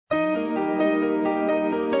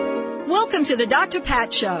Welcome to the Dr.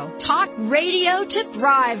 Pat Show. Talk radio to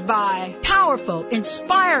thrive by. Powerful,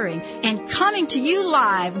 inspiring, and coming to you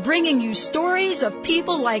live, bringing you stories of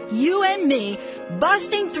people like you and me,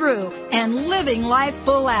 busting through and living life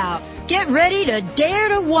full out. Get ready to dare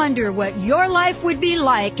to wonder what your life would be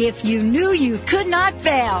like if you knew you could not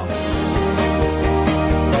fail.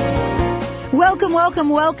 Welcome, welcome,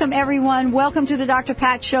 welcome, everyone. Welcome to the Dr.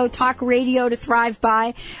 Pat Show, talk radio to thrive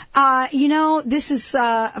by. This is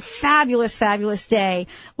a fabulous, fabulous day.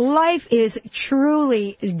 Life is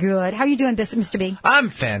truly good. How are you doing, Mr. B? I'm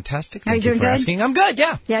fantastic. Thank you for asking. I'm good,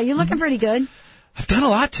 yeah. Yeah, you're looking pretty good. I've done a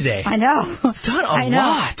lot today. I know. I've done a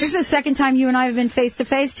lot. This is the second time you and I have been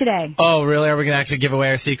face-to-face today. Oh, really? Are we going to actually give away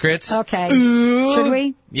our secrets? Okay. Ooh. Should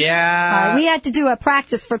we? Yeah. We had to do a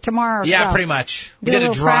practice for tomorrow. Yeah, so. pretty much. We did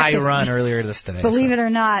a dry run earlier today. Believe it or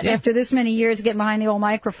not, after this many years getting behind the old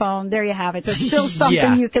microphone, there you have it. There's still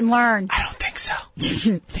something you can learn. I don't think so. I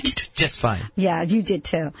think you did just fine. Yeah, you did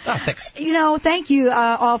too. Oh, thanks. Thank you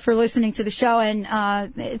all for listening to the show,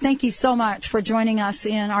 and thank you so much for joining us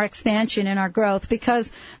in our expansion and our growth, because,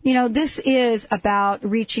 this is about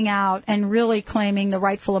reaching out and really claiming the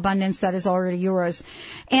rightful abundance that is already yours.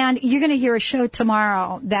 And you're going to hear a show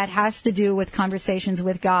tomorrow that has to do with conversations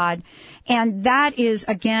with God. And that is,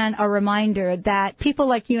 again, a reminder that people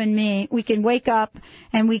like you and me, we can wake up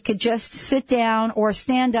and we could just sit down or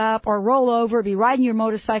stand up or roll over, be riding your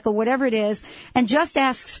motorcycle, whatever it is, and just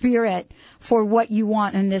ask Spirit for what you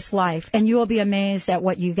want in this life. And you will be amazed at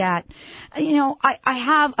what you get. I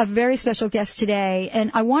have a very special guest today,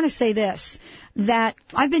 and I want to say this, that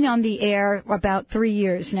I've been on the air about 3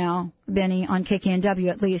 years now, Benny, on KKNW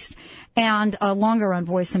at least, and longer on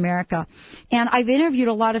Voice America. And I've interviewed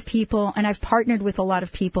a lot of people, and I've partnered with a lot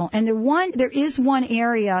of people. And there is one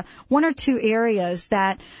or two areas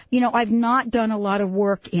that, I've not done a lot of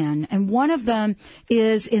work in. And one of them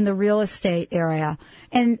is in the real estate area.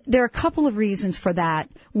 And there are a couple of reasons for that.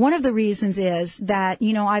 One of the reasons is that,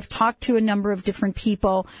 I've talked to a number of different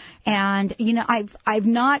people, and, I've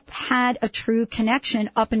not had a true connection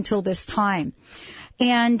up until this time.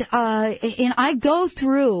 And I go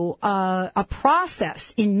through a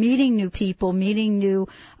process in meeting new people, meeting new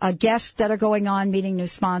guests that are going on, meeting new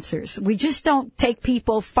sponsors. We just don't take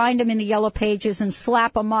people, find them in the yellow pages, and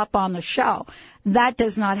slap them up on the show. That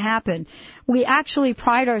does not happen. We actually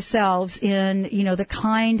pride ourselves in, the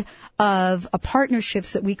kind of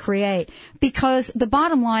partnerships that we create, because the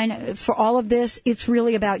bottom line for all of this, it's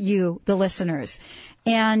really about you, the listeners.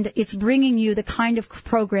 And it's bringing you the kind of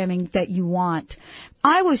programming that you want.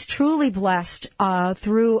 I was truly blessed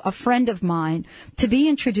through a friend of mine to be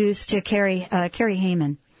introduced to Carrie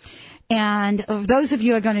Haymond. And those of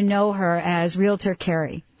you are going to know her as Realtor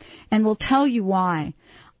Carrie. And we'll tell you why.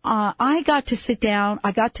 I got to sit down,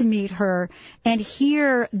 I got to meet her and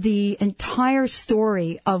hear the entire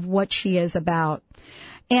story of what she is about.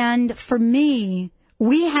 And for me,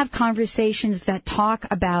 we have conversations that talk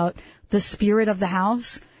about the spirit of the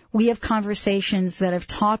house. We have conversations that have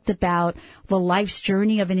talked about the life's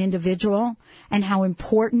journey of an individual and how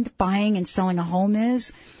important buying and selling a home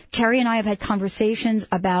is. Carrie and I have had conversations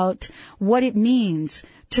about what it means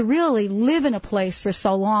to really live in a place for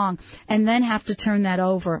so long and then have to turn that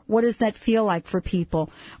over. What does that feel like for people?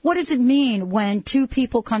 What does it mean when two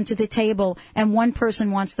people come to the table and one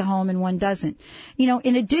person wants the home and one doesn't?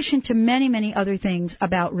 In addition to many, many other things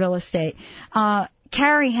about real estate,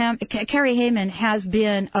 Carrie Haymond has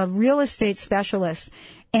been a real estate specialist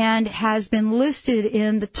and has been listed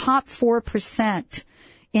in the top 4%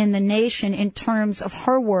 in the nation in terms of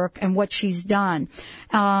her work and what she's done.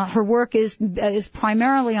 Her work is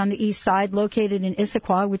primarily on the east side, located in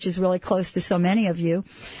Issaquah, which is really close to so many of you.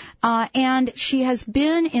 And she has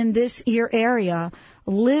been in this area,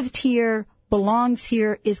 lived here, belongs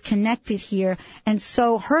here, is connected here. And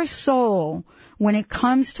so her soul, when it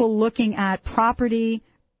comes to looking at property,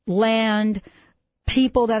 land,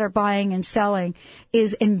 people that are buying and selling,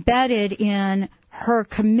 is embedded in her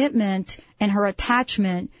commitment and her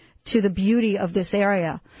attachment to the beauty of this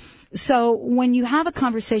area. So when you have a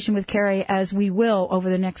conversation with Carrie, as we will over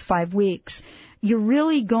the next 5 weeks, you're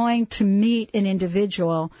really going to meet an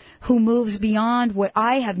individual who moves beyond what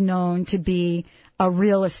I have known to be a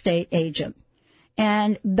real estate agent.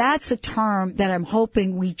 And that's a term that I'm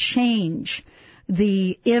hoping we change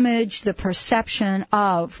the image, the perception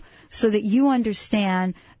of, so that you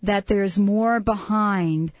understand that there's more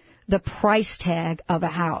behind the price tag of a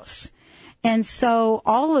house. And so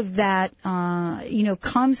all of that,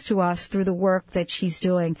 comes to us through the work that she's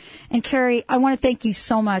doing. And Carrie, I want to thank you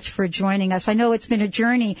so much for joining us. I know it's been a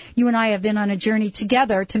journey. You and I have been on a journey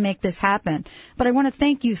together to make this happen. But I want to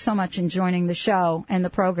thank you so much in joining the show and the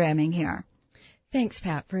programming here. Thanks,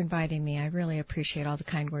 Pat, for inviting me. I really appreciate all the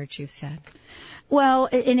kind words you've said. Well,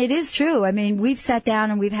 and it is true. I mean, we've sat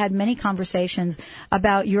down and we've had many conversations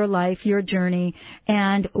about your life, your journey,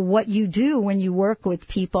 and what you do when you work with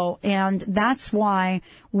people. And that's why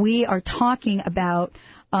we are talking about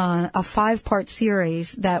a 5-part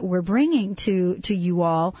series that we're bringing to you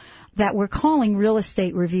all that we're calling Real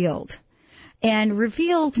Estate Revealed. And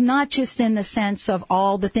revealed not just in the sense of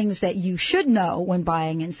all the things that you should know when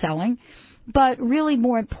buying and selling, but really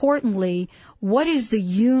more importantly, what is the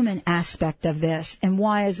human aspect of this and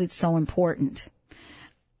why is it so important?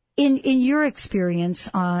 In your experience,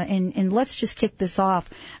 and let's just kick this off,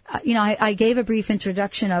 I gave a brief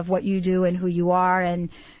introduction of what you do and who you are and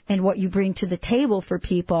what you bring to the table for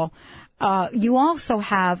people. You also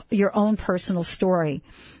have your own personal story.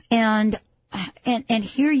 And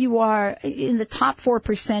here you are in the top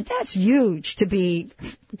 4%. That's huge to be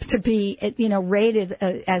rated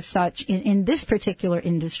as such in this particular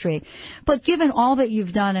industry. But given all that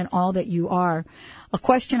you've done and all that you are, a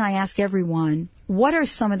question I ask everyone, what are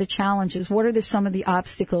some of the challenges? What are some of the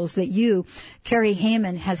obstacles that you, Carrie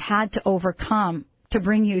Haymond, has had to overcome to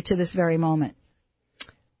bring you to this very moment?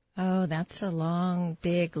 Oh, that's a long,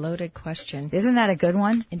 big, loaded question. Isn't that a good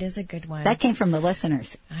one? It is a good one. That came from the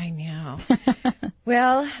listeners. I know.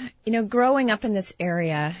 Well, growing up in this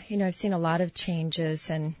area, I've seen a lot of changes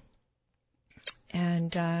and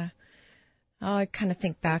I kind of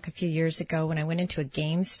think back a few years ago when I went into a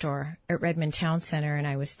game store at Redmond Town Center and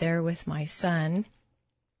I was there with my son.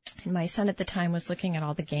 And my son at the time was looking at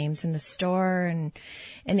all the games in the store and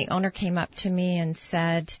the owner came up to me and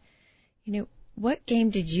said, what game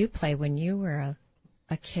did you play when you were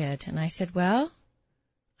a kid? And I said, well,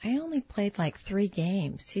 I only played like 3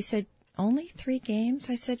 games. He said, only 3 games?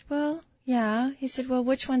 I said, well, yeah. He said, well,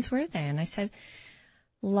 which ones were they? And I said,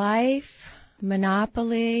 Life,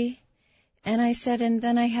 Monopoly. And I said, and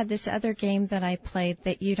then I had this other game that I played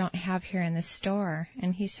that you don't have here in the store.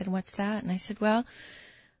 And he said, what's that? And I said, well,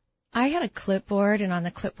 I had a clipboard and on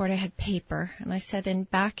the clipboard I had paper. And I said, and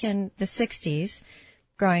back in the 60s,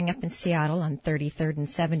 growing up in Seattle on 33rd and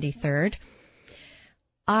 73rd,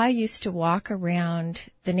 I used to walk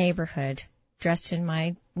around the neighborhood dressed in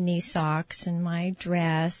my knee socks and my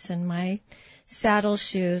dress and my saddle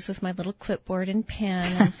shoes with my little clipboard and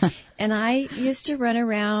pen. And I used to run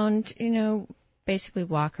around, basically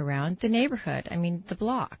walk around the neighborhood, the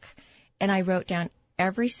block. And I wrote down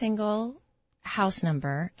every single house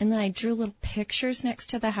number. And then I drew little pictures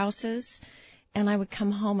next to the houses. And I would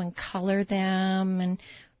come home and color them and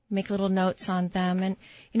make little notes on them. And,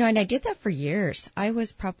 and I did that for years. I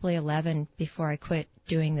was probably 11 before I quit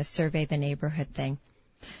doing the survey the neighborhood thing.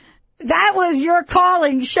 That was your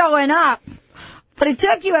calling showing up. But it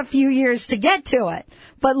took you a few years to get to it.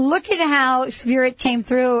 But look at how Spirit came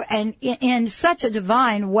through and in such a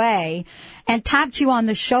divine way and tapped you on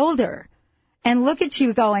the shoulder. And look at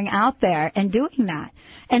you going out there and doing that.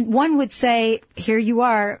 And one would say, here you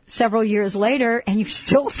are several years later, and you're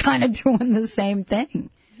still kind of doing the same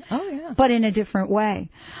thing. Oh, yeah. But in a different way.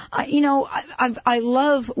 I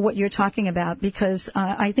love what you're talking about because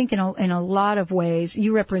I think in a lot of ways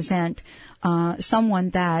you represent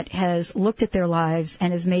someone that has looked at their lives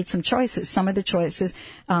and has made some choices, some of the choices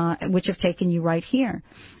which have taken you right here.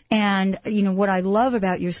 And, what I love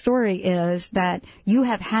about your story is that you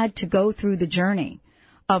have had to go through the journey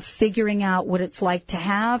of figuring out what it's like to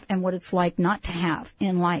have and what it's like not to have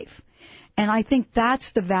in life. And I think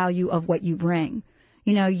that's the value of what you bring.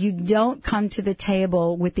 You don't come to the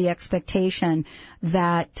table with the expectation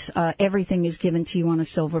that everything is given to you on a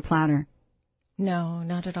silver platter. No,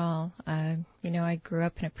 not at all. I grew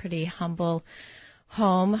up in a pretty humble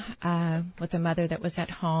home with a mother that was at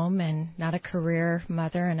home and not a career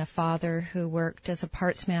mother, and a father who worked as a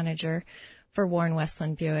parts manager for Warren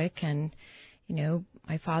Westland Buick. And,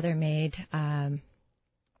 my father made, an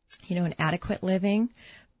adequate living,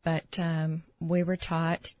 but we were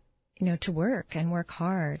taught, to work and work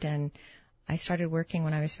hard. And I started working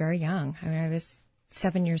when I was very young. I was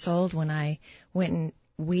 7 years old when I went and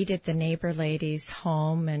weeded the neighbor lady's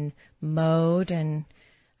home and mowed, and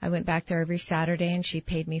I went back there every Saturday and she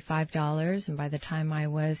paid me $5. And by the time I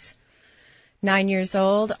was 9 years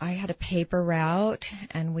old, I had a paper route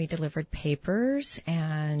and we delivered papers.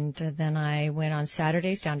 And then I went on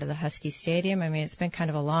Saturdays down to the Husky Stadium. It's been kind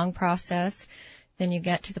of a long process. Then you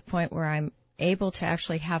get to the point where I'm able to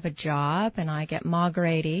actually have a job, and I get Ma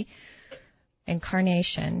Grady and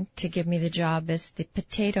Carnation to give me the job as the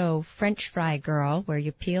potato French fry girl, where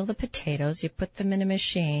you peel the potatoes, you put them in a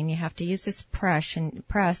machine, you have to use this press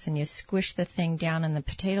and you squish the thing down, and the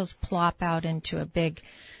potatoes plop out into a big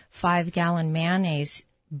 5-gallon mayonnaise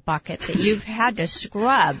bucket that you've had to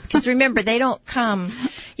scrub. Because remember, they don't come,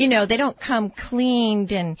 they don't come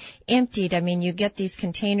cleaned and emptied. I mean, you get these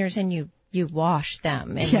containers and you wash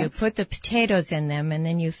them and you put the potatoes in them and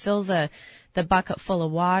then you fill the bucket full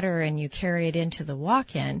of water and you carry it into the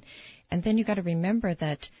walk-in. And then you got to remember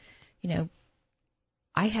that,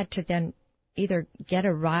 I had to then either get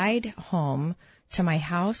a ride home to my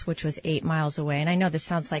house, which was 8 miles away. And I know this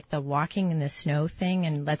sounds like the walking in the snow thing.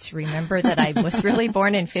 And let's remember that I was really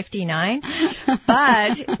born in 59.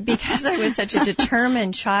 But because I was such a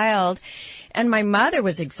determined child and my mother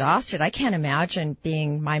was exhausted, I can't imagine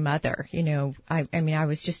being my mother. I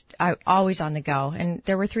was always on the go. And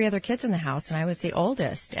there were 3 other kids in the house and I was the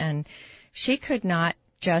oldest. And she could not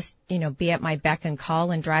just, be at my beck and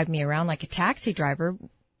call and drive me around like a taxi driver.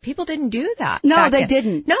 People didn't do that. No, they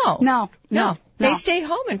didn't. No. They stayed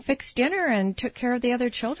home and fixed dinner and took care of the other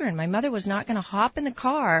children. My mother was not going to hop in the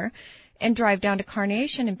car and drive down to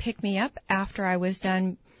Carnation and pick me up after I was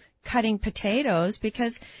done cutting potatoes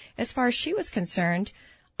because as far as she was concerned,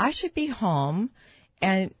 I should be home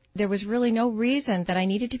and there was really no reason that I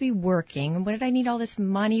needed to be working. And what did I need all this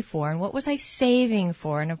money for? And what was I saving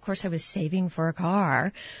for? And of course I was saving for a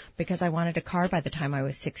car because I wanted a car by the time I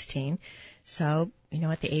was 16. So,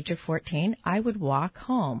 at the age of 14, I would walk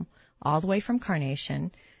home all the way from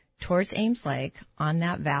Carnation towards Ames Lake on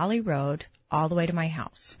that valley road all the way to my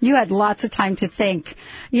house. You had lots of time to think.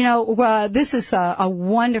 This is a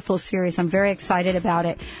wonderful series. I'm very excited about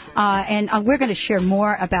it. And we're going to share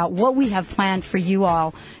more about what we have planned for you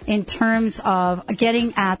all in terms of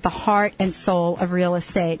getting at the heart and soul of real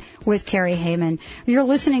estate with Carrie Haymond. You're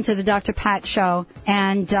listening to the Dr. Pat Show,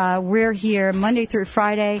 and we're here Monday through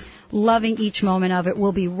Friday, loving each moment of it.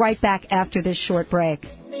 We'll be right back after this short break.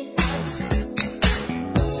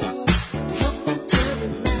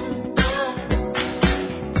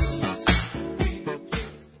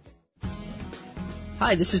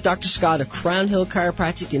 Hi, this is Dr. Scott of Crown Hill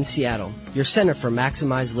Chiropractic in Seattle, your center for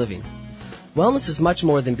maximized living. Wellness is much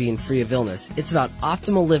more than being free of illness. It's about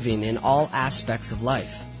optimal living in all aspects of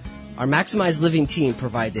life. Our Maximized Living team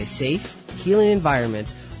provides a safe, healing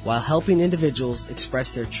environment while helping individuals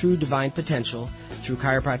express their true divine potential through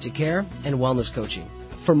chiropractic care and wellness coaching.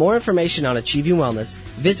 For more information on achieving wellness,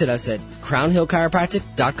 visit us at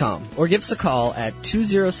crownhillchiropractic.com or give us a call at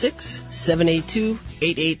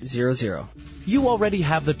 206-782-8800. You already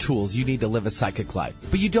have the tools you need to live a psychic life,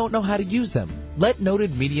 but you don't know how to use them. Let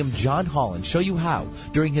noted medium John Holland show you how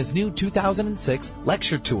during his new 2006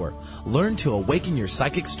 lecture tour. Learn to awaken your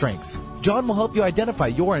psychic strengths. John will help you identify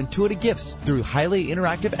your intuitive gifts through highly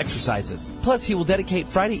interactive exercises. Plus, he will dedicate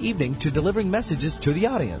Friday evening to delivering messages to the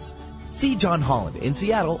audience. See John Holland in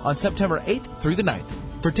Seattle on September 8th through the 9th.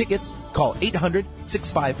 For tickets, call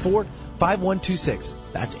 800-654-5126.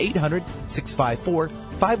 That's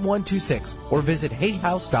 800-654-5126. Or visit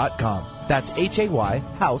hayhouse.com. That's HAY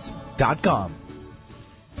house.com.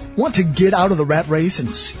 Want to get out of the rat race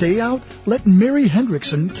and stay out? Let Mary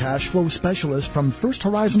Hendrickson, cash flow specialist from First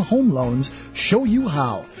Horizon Home Loans, show you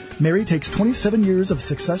how. Mary takes 27 years of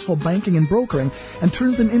successful banking and brokering and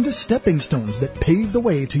turns them into stepping stones that pave the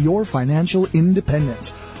way to your financial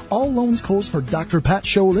independence. All loans closed for Dr. Pat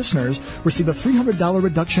Show listeners receive a $300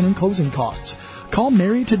 reduction in closing costs. Call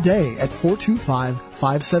Mary today at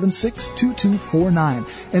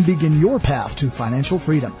 425-576-2249 and begin your path to financial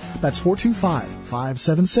freedom. That's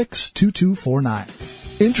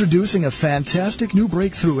 425-576-2249. Introducing a fantastic new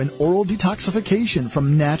breakthrough in oral detoxification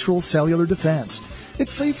from Natural Cellular Defense. It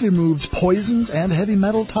safely removes poisons and heavy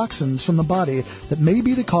metal toxins from the body that may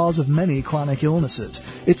be the cause of many chronic illnesses.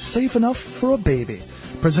 It's safe enough for a baby.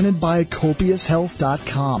 Presented by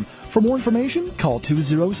CopiousHealth.com. For more information, call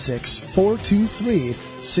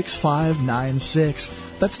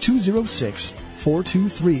 206-423-6596. That's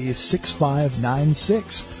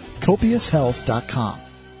 206-423-6596. CopiousHealth.com.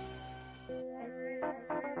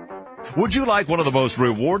 Would you like one of the most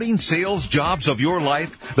rewarding sales jobs of your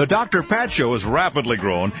life? The Dr. Pat Show has rapidly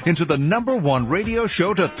grown into the #1 radio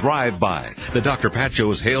show to thrive by. The Dr. Pat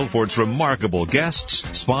Show is hailed for its remarkable guests,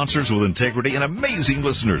 sponsors with integrity, and amazing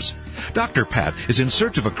listeners. Dr. Pat is in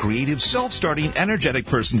search of a creative, self-starting, energetic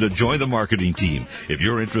person to join the marketing team. If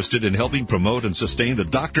you're interested in helping promote and sustain the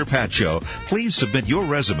Dr. Pat Show, please submit your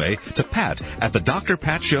resume to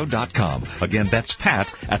pat@thedrpatshow.com. Again, that's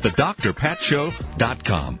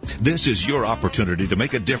pat@thedrpatshow.com. This is your opportunity to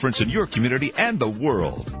make a difference in your community and the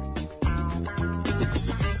world.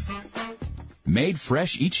 Made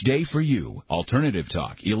fresh each day for you. Alternative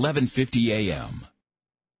Talk, 1150 AM.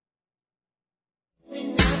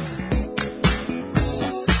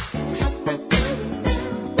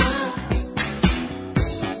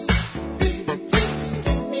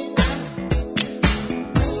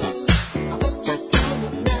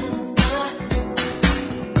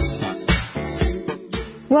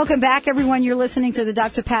 Welcome back, everyone. You're listening to the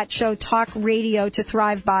Dr. Pat Show, talk radio to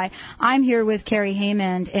thrive by. I'm here with Carrie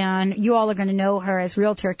Haymond, and you all are going to know her as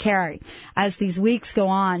Realtor Carrie as these weeks go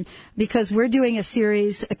on, because we're doing a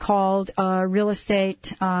series called Real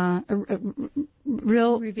Estate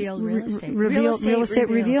Revealed.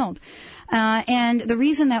 And the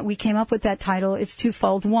reason that we came up with that title is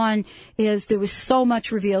twofold. One is there was so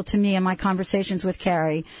much revealed to me in my conversations with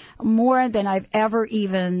Carrie, more than I've ever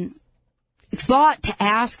even thought to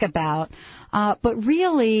ask about, but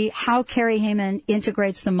really how Carrie Haymond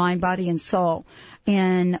integrates the mind, body, and soul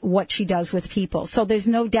in what she does with people. So there's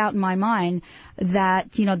no doubt in my mind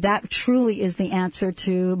that, that truly is the answer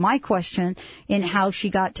to my question in how she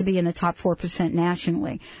got to be in the top 4%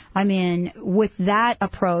 nationally. I mean, with that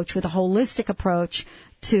approach, with a holistic approach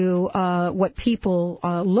to what people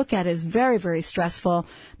look at as very, very stressful,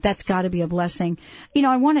 that's got to be a blessing.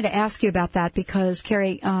 I wanted to ask you about that because,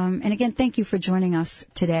 Carrie, and again, thank you for joining us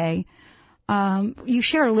today. You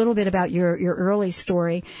share a little bit about your early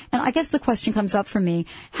story, and I guess the question comes up for me,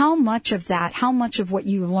 how much of what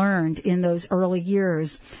you learned in those early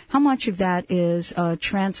years, how much of that is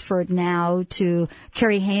transferred now to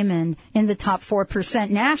Carrie Haymond in the top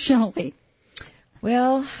 4% nationally?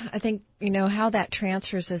 Well, I think, how that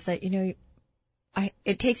transfers is that,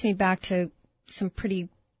 it takes me back to some pretty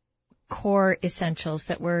core essentials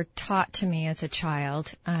that were taught to me as a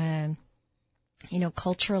child.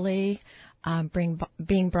 Culturally,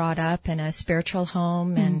 being brought up in a spiritual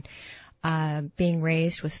home and being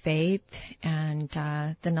raised with faith and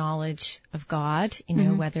the knowledge of God,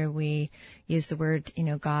 whether we use the word,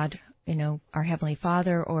 God, our Heavenly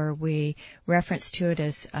Father, or we reference to it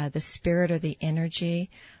as the spirit or the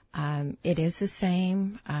energy. It is the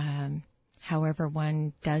same. However,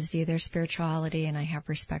 one does view their spirituality, and I have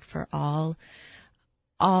respect for all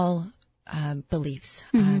beliefs.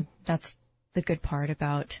 That's the good part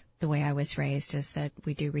about the way I was raised, is that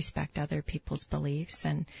we do respect other people's beliefs,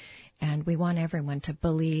 and we want everyone to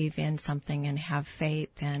believe in something and have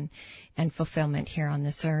faith and fulfillment here on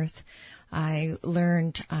this earth. I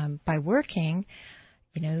learned by working,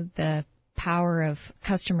 the power of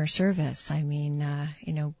customer service. I mean,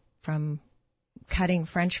 from cutting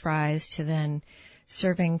French fries to then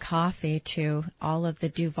serving coffee to all of the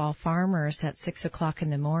Duval farmers at 6:00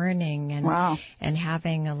 in the morning, and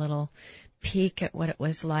having a little peek at what it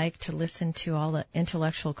was like to listen to all the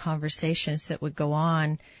intellectual conversations that would go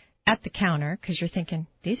on at the counter, because you're thinking,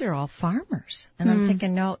 these are all farmers. And I'm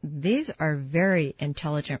thinking, no, these are very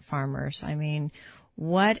intelligent farmers. I mean,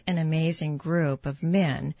 what an amazing group of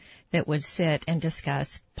men that would sit and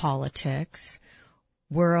discuss politics,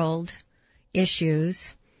 world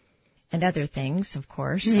issues, and other things, of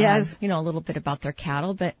course. Yes. A little bit about their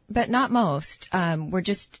cattle, but not most.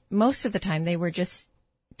 Most of the time they were just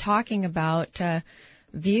talking about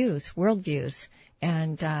world views,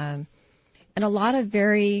 and a lot of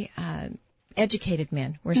very educated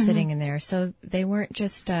men were sitting in there. So they weren't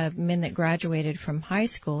just men that graduated from high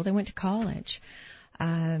school. They went to college.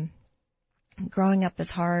 Growing up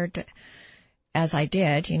as hard as I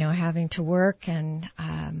did, having to work and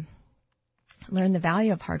learn the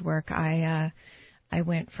value of hard work, I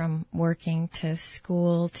went from working to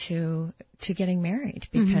school to getting married,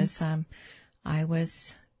 because I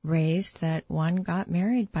was raised that one got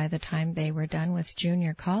married by the time they were done with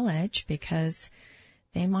junior college, because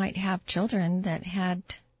they might have children that had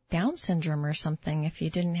Down syndrome or something if you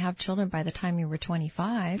didn't have children by the time you were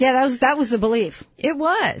 25. Yeah, that was the belief. It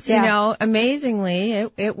was, amazingly,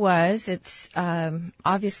 it was. It's,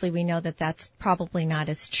 obviously we know that that's probably not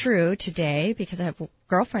as true today, because I have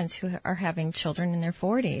girlfriends who are having children in their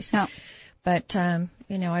 40s. Yeah. But,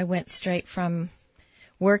 I went straight from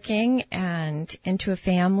working and into a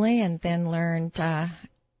family, and then learned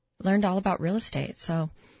all about real estate.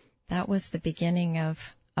 So that was the beginning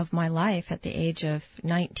of my life at the age of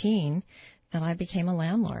 19, that I became a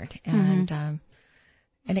landlord, and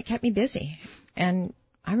it kept me busy. And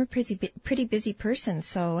I'm a pretty busy person,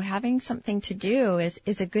 so having something to do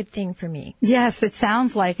is a good thing for me. Yes, it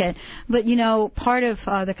sounds like it. But, part of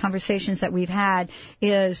the conversations that we've had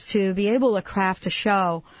is to be able to craft a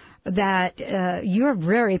show that you're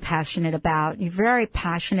very passionate about. You're very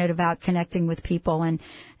passionate about connecting with people,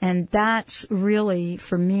 and that's really,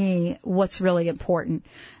 for me, what's really important.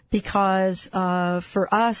 Because for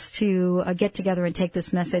us to get together and take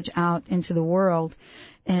this message out into the world,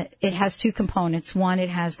 it has two components. One, it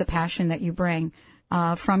has the passion that you bring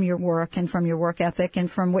from your work and from your work ethic and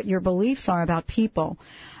from what your beliefs are about people.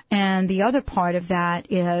 And the other part of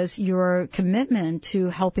that is your commitment to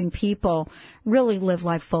helping people really live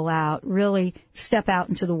life full out, really step out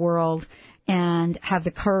into the world and have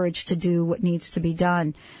the courage to do what needs to be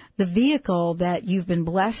done. The vehicle that you've been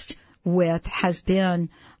blessed with has been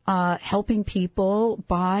helping people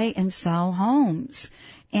buy and sell homes.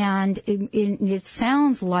 And it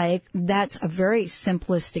sounds like that's a very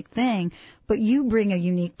simplistic thing, but you bring a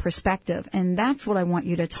unique perspective, and that's what I want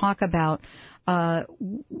you to talk about.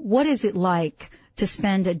 What is it like to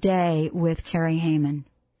spend a day with Carrie Haymond?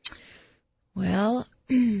 Well,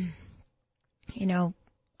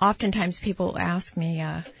 oftentimes people ask me,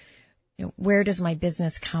 where does my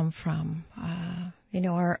business come from?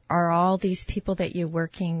 Are all these people that you're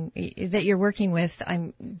working with,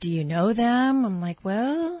 do you know them? I'm like,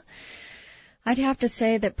 well, I'd have to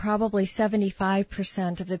say that probably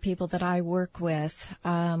 75% of the people that I work with,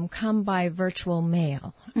 come by virtual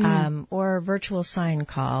mail, or virtual sign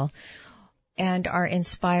call, and are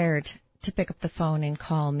inspired to pick up the phone and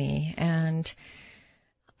call me. And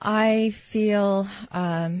I feel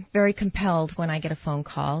very compelled when I get a phone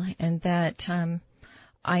call, and that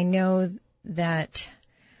I know that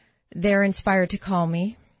they're inspired to call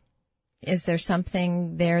me. Is there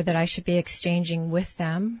something there that I should be exchanging with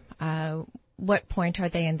them? What point are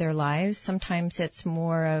they in their lives? Sometimes it's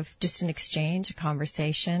more of just an exchange, a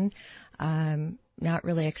conversation. Not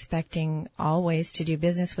really expecting always to do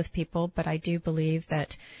business with people, but I do believe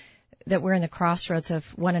that we're in the crossroads of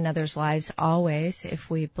one another's lives always, if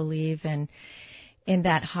we believe in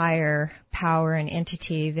that higher power and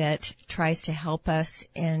entity that tries to help us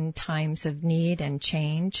in times of need and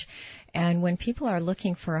change. And when people are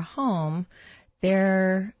looking for a home,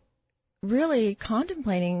 they're really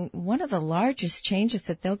contemplating one of the largest changes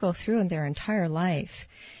that they'll go through in their entire life.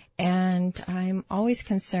 And I'm always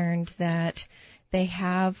concerned that they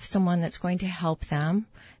have someone that's going to help them,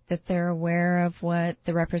 that they're aware of what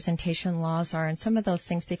the representation laws are and some of those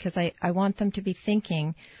things, because I want them to be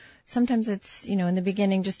thinking. Sometimes it's, in the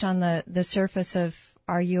beginning, just on the surface of,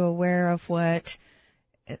 are you aware of what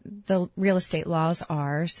the real estate laws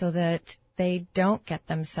are, so that they don't get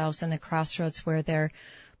themselves in the crossroads where they're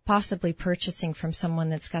possibly purchasing from someone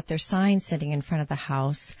that's got their sign sitting in front of the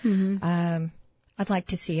house. Mm-hmm. I'd like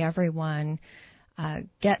to see everyone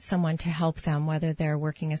get someone to help them, whether they're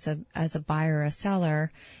working as a buyer or a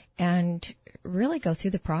seller, and really go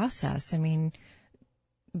through the process. I mean,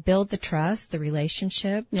 build the trust, the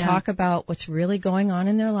relationship, talk about what's really going on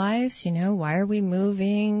in their lives. Why are we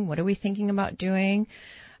moving? What are we thinking about doing?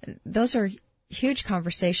 Those are huge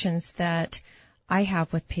conversations that I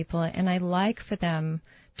have with people, and I like for them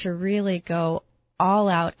to really go all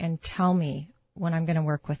out and tell me when I'm going to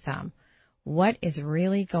work with them what is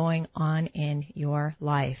really going on in your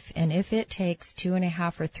life. And if it takes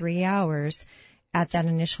 2.5 or 3 hours at that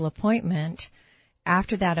initial appointment,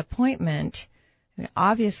 after that appointment,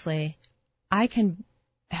 obviously I can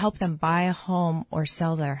help them buy a home or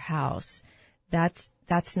sell their house. That's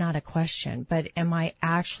not a question. But am I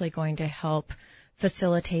actually going to help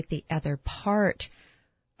facilitate the other part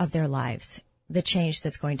of their lives, the change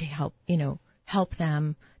that's going to help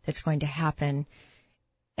them, that's going to happen,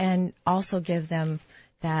 and also give them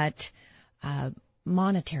that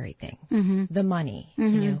monetary thing, the money,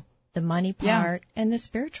 the money part and the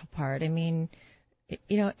spiritual part. I mean,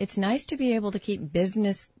 it's nice to be able to keep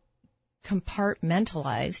business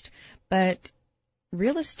compartmentalized, but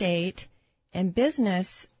real estate and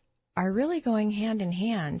business are really going hand in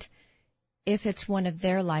hand if it's one of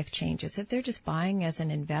their life changes. If they're just buying as an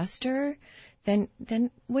investor, then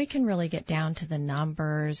we can really get down to the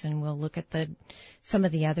numbers, and we'll look at some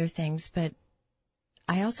of the other things. But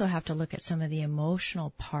I also have to look at some of the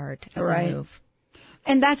emotional part of the move.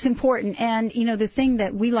 And that's important. And, the thing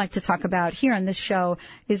that we like to talk about here on this show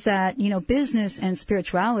is that, business and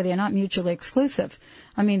spirituality are not mutually exclusive.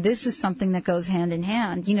 I mean, this is something that goes hand in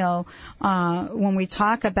hand. When we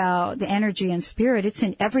talk about the energy and spirit, it's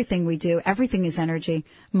in everything we do. Everything is energy.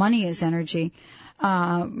 Money is energy.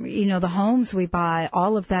 The homes we buy,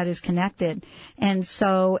 all of that is connected. And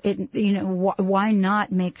so why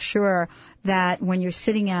not make sure that when you're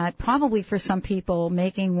sitting at, probably for some people,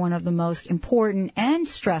 making one of the most important and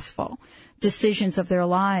stressful decisions of their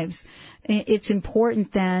lives, it's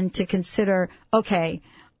important then to consider, okay,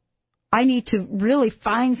 I need to really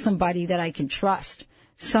find somebody that I can trust,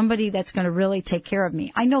 somebody that's going to really take care of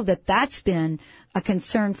me. I know that that's been a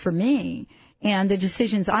concern for me. And the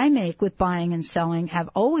decisions I make with buying and selling have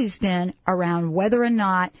always been around whether or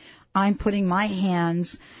not I'm putting my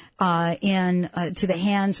hands to the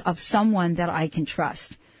hands of someone that I can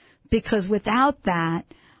trust. Because without that,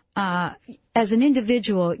 as an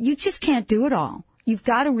individual, you just can't do it all. You've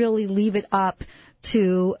got to really leave it up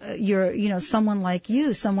to someone like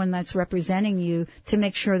you, someone that's representing you, to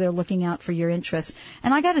make sure they're looking out for your interests.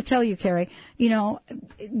 And I got to tell you, Carrie,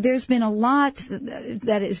 there's been a lot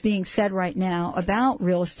that is being said right now about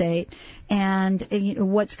real estate and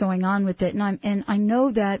what's going on with it. And I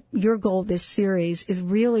know that your goal this series is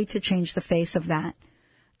really to change the face of that,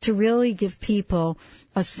 to really give people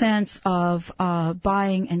a sense of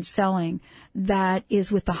buying and selling that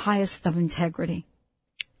is with the highest of integrity.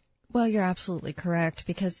 Well, you're absolutely correct,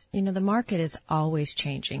 because, the market is always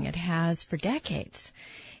changing. It has for decades.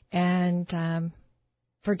 And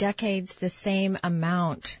for decades, the same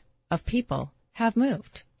amount of people have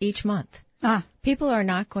moved each month. People are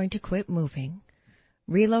not going to quit moving,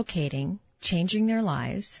 relocating, changing their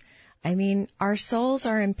lives. I mean, our souls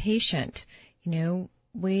are impatient.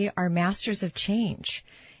 We are masters of change.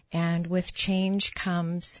 And with change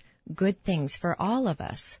comes good things for all of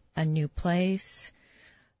us. A new place,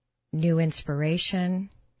 new inspiration,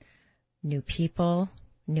 new people,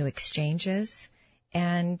 new exchanges.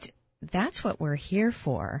 And that's what we're here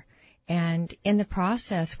for. And in the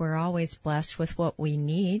process, we're always blessed with what we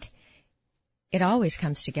need. It always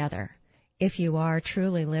comes together. If you are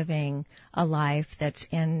truly living a life that's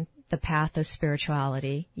in the path of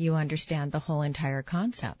spirituality, you understand the whole entire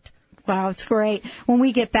concept. Wow, it's great. When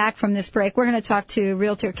we get back from this break, we're going to talk to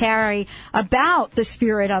Realtor Carrie about the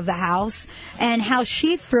spirit of the house and how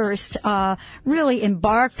she first really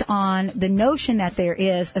embarked on the notion that there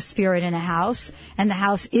is a spirit in a house, and the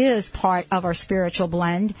house is part of our spiritual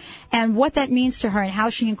blend, and what that means to her and how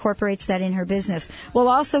she incorporates that in her business. We'll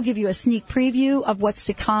also give you a sneak preview of what's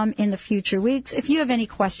to come in the future weeks. If you have any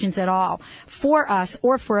questions at all for us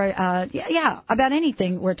or for, about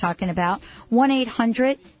anything we're talking about,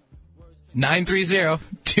 1-800-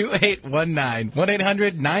 930-2819.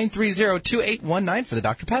 1-800-930-2819 for the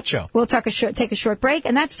Dr. Pat Show. We'll take a short break,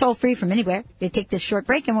 and that's toll free from anywhere. You take this short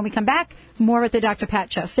break, and when we come back, more with the Dr.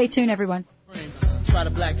 Pat Show. Stay tuned, everyone. Try to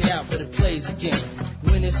black it out, but it plays again.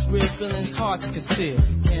 When it's real, feeling's hard to conceal.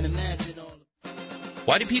 Can't imagine all.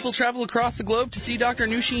 Why do people travel across the globe to see Dr.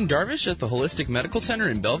 Nusheen Darvish at the Holistic Medical Center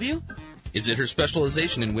in Bellevue? Is it her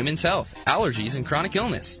specialization in women's health, allergies, and chronic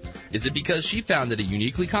illness? Is it because she founded a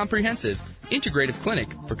uniquely comprehensive, integrative clinic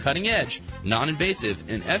for cutting-edge, non-invasive,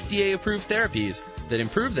 and FDA-approved therapies that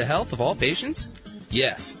improve the health of all patients?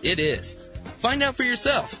 Yes, it is. Find out for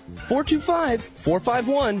yourself.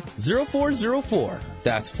 425-451-0404.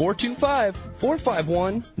 That's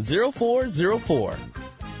 425-451-0404.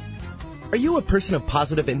 Are you a person of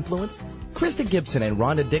positive influence? Krista Gibson and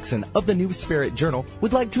Rhonda Dixon of the New Spirit Journal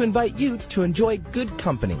would like to invite you to enjoy Good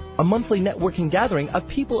Company, a monthly networking gathering of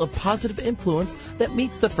people of positive influence that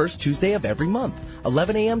meets the first Tuesday of every month,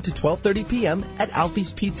 11 a.m. to 12:30 p.m. at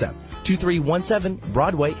Alfie's Pizza, 2317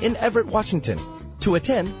 Broadway in Everett, Washington. To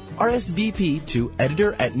attend, RSVP to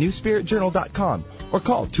editor@newspiritjournal.com or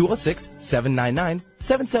call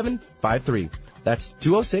 206-799-7753. That's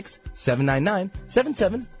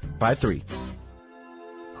 206-799-7753.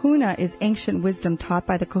 Huna is ancient wisdom taught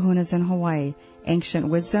by the kahunas in Hawaii. Ancient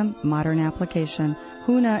wisdom, modern application.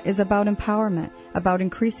 Huna is about empowerment, about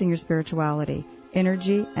increasing your spirituality,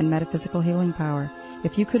 energy, and metaphysical healing power.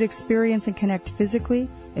 If you could experience and connect physically,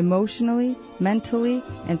 emotionally, mentally,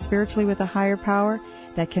 and spiritually with a higher power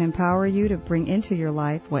that can empower you to bring into your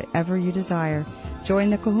life whatever you desire, join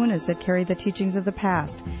the kahunas that carry the teachings of the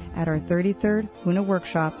past at our 33rd Huna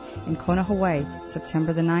Workshop in Kona, Hawaii,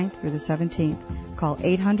 September the 9th through the 17th. Call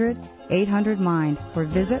 800-800-MIND or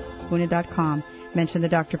visit Huna.com. Mention the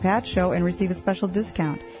Dr. Pat Show and receive a special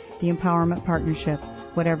discount. The Empowerment Partnership.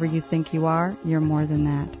 Whatever you think you are, you're more than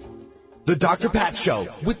that. The Dr. Pat Show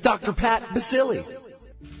with Dr. Pat Basili.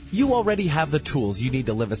 You already have the tools you need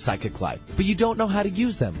to live a psychic life, but you don't know how to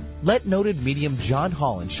use them. Let noted medium John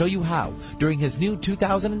Holland show you how during his new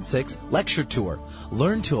 2006 lecture tour.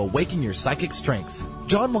 Learn to awaken your psychic strengths.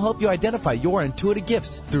 John will help you identify your intuitive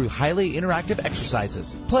gifts through highly interactive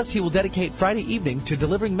exercises. Plus, he will dedicate Friday evening to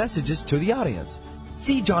delivering messages to the audience.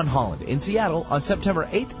 See John Holland in Seattle on September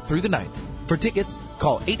 8th through the 9th. For tickets,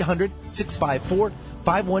 call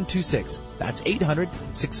 800-654-5126. That's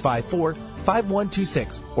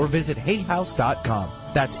 800-654-5126 or visit hayhouse.com.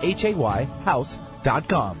 That's HAY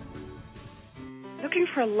house.com. Looking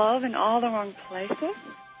for love in all the wrong places?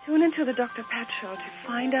 Tune into the Dr. Pat Show to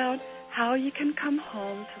find out how you can come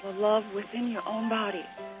home to the love within your own body.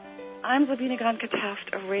 I'm Zabina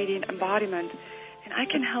Granka-Taft of Radiant Embodiment, and I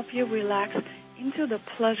can help you relax into the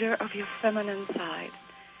pleasure of your feminine side.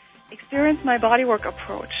 Experience my bodywork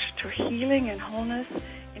approach to healing and wholeness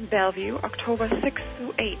in Bellevue, October 6th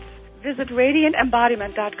through 8th. Visit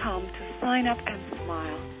radiantembodiment.com to sign up and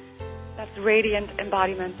smile. That's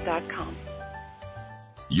radiantembodiment.com.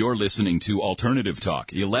 You're listening to Alternative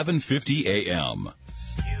Talk, 1150 AM.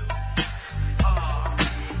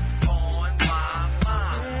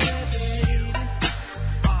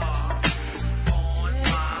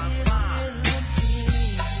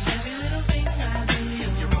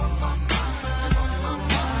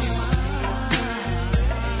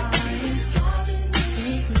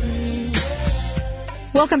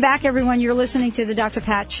 Welcome back, everyone. You're listening to the Dr.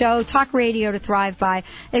 Pat Show, talk radio to thrive by.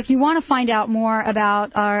 If you want to find out more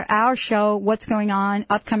about our show, what's going on,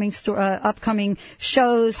 upcoming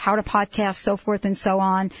shows, how to podcast, so forth and so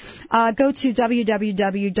on, go to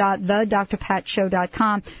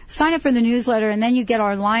www.thedrpatshow.com. Sign up for the newsletter, and then you get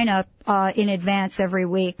our lineup in advance every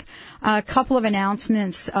week. A couple of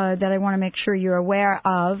announcements that I want to make sure you're aware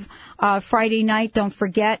of. Friday night, don't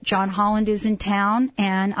forget, John Holland is in town,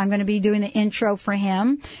 and I'm going to be doing the intro for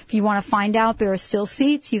him. If you want to find out, there are still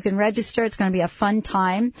seats. You can register. It's going to be a fun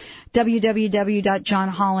time.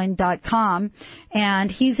 www.johnholland.com.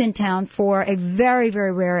 And he's in town for a very,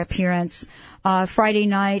 very rare appearance. Friday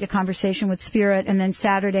night, a conversation with Spirit, and then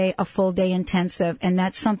Saturday, a full day intensive. And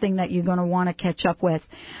that's something that you're going to want to catch up with.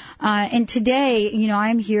 And today,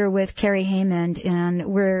 I'm here with Carrie Haymond, and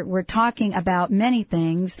we're talking about many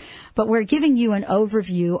things, but we're giving you an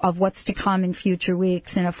overview of what's to come in future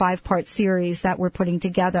weeks in a 5-part series that we're putting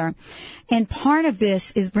together. And part of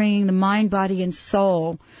this is bringing the mind, body, and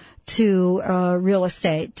soul to real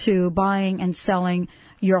estate, to buying and selling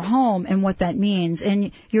your home and what that means.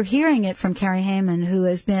 And you're hearing it from Carrie Haymond, who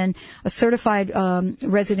has been a certified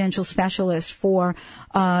residential specialist for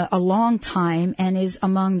a long time and is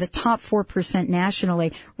among the top 4%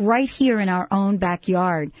 nationally right here in our own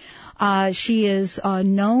backyard. She is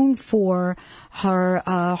known for her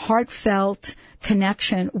heartfelt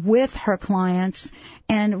connection with her clients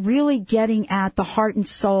and really getting at the heart and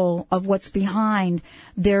soul of what's behind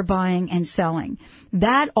their buying and selling.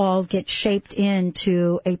 That all gets shaped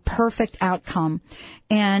into a perfect outcome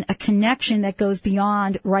and a connection that goes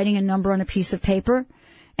beyond writing a number on a piece of paper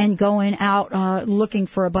and going out looking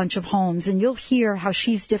for a bunch of homes. And you'll hear how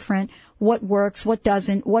she's different, what works, what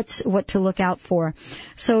doesn't, what to look out for.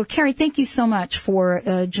 So, Carrie, thank you so much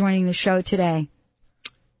for joining the show today.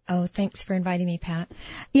 Oh, thanks for inviting me, Pat.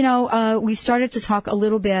 We started to talk a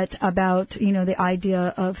little bit about, the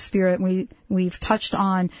idea of Spirit. We've touched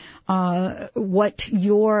on what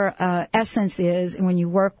your essence is when you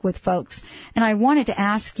work with folks. And I wanted to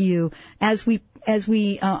ask you, as we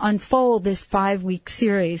unfold this 5-week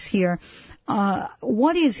series here,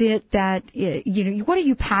 what is it that, what are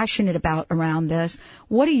you passionate about around this?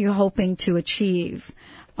 What are you hoping to achieve?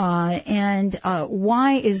 And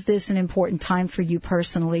why is this an important time for you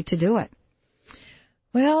personally to do it?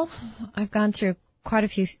 Well, I've gone through quite a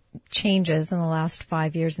few changes in the last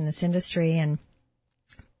 5 years in this industry, and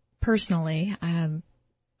personally, I've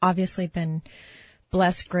obviously been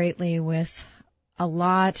blessed greatly with a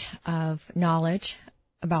lot of knowledge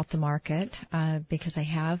about the market, because I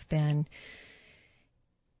have been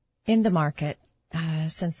in the market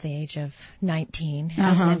since the age of 19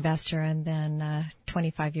 as an investor, and then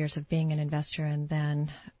 25 years of being an investor, and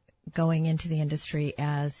then going into the industry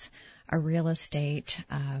as a real estate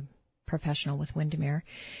professional with Windemere.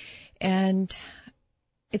 And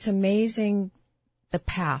it's amazing the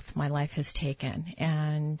path my life has taken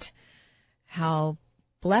and how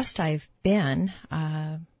blessed I've been.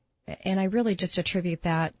 And I really just attribute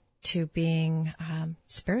that to being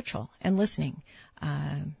spiritual and listening.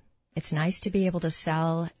 It's nice to be able to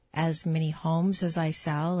sell as many homes as I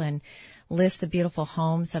sell and list the beautiful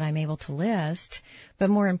homes that I'm able to list. But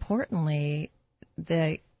more importantly,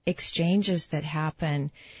 the exchanges that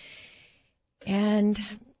happen. And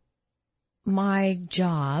my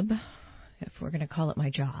job, if we're going to call it my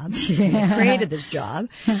job, I created this job,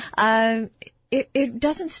 it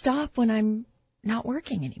doesn't stop when I'm not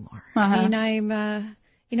working anymore. I mean, I'm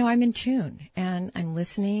in tune and I'm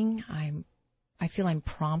listening. I feel I'm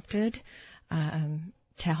prompted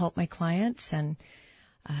to help my clients, and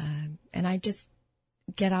I just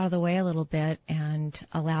get out of the way a little bit and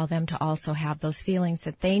allow them to also have those feelings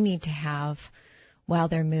that they need to have while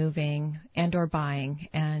they're moving and or buying,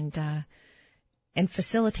 and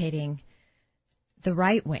facilitating the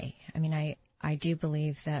right way. I mean, I do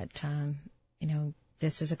believe that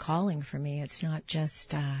this is a calling for me. It's not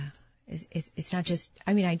just it's not just.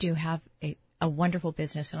 I mean, I do have a wonderful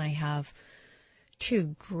business, and I have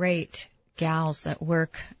 2 great gals that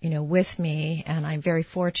work, with me, and I'm very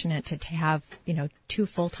fortunate to have, 2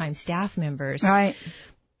 full-time staff members. Right.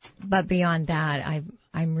 But beyond that,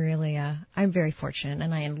 I'm really, I'm very fortunate,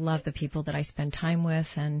 and I love the people that I spend time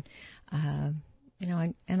with, and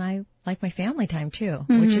I like my family time too,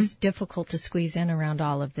 which is difficult to squeeze in around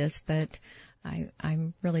all of this, but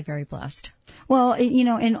I'm really very blessed. Well,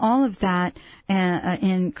 in all of that,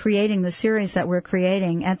 in creating the series that we're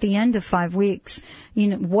creating, at the end of 5 weeks,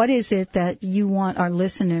 what is it that you want our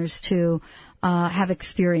listeners to have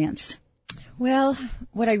experienced? Well,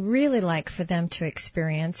 what I really like for them to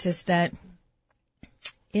experience is that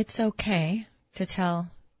it's okay to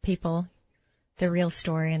tell people the real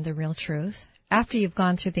story and the real truth. After you've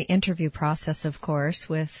gone through the interview process, of course,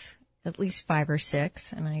 with at least 5 or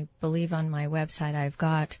 6, and I believe on my website I've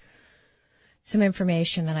got some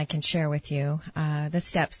information that I can share with you, the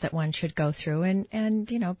steps that one should go through and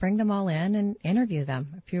bring them all in and interview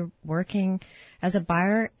them. If you're working as a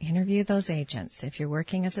buyer, interview those agents. If you're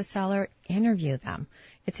working as a seller, interview them.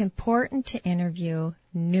 It's important to interview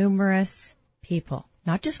numerous people,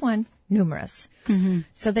 not just one, numerous,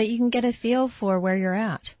 so that you can get a feel for where you're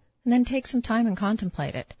at. And then take some time and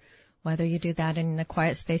contemplate it. Whether you do that in the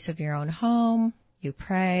quiet space of your own home, you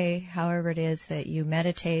pray, however it is that you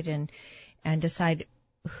meditate and decide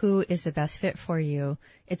who is the best fit for you,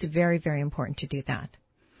 it's very, very important to do that.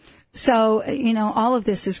 So, all of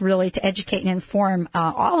this is really to educate and inform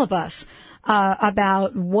all of us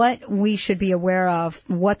about what we should be aware of,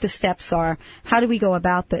 what the steps are, how do we go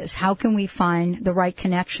about this, how can we find the right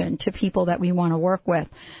connection to people that we want to work with.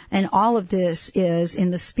 And all of this is in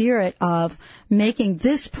the spirit of making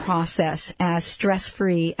this process as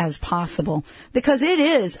stress-free as possible, because it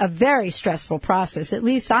is a very stressful process. At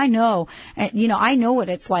least I know, I know what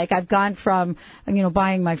it's like. I've gone from,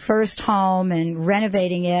 buying my first home and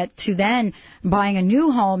renovating it to then buying a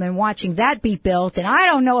new home and watching that be built. And I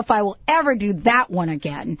don't know if I will ever do that one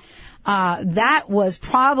again. That was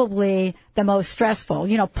probably the most stressful,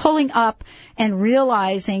 pulling up and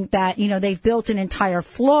realizing that, they've built an entire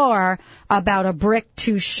floor about a brick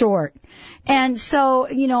too short. And so,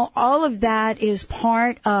 all of that is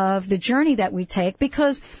part of the journey that we take,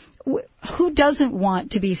 because who doesn't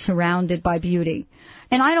want to be surrounded by beauty?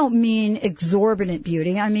 And I don't mean exorbitant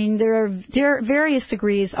beauty. I mean, there are various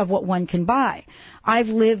degrees of what one can buy. I've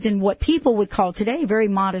lived in what people would call today a very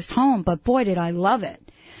modest home, but boy, did I love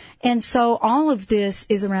it. And so all of this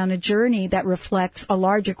is around a journey that reflects a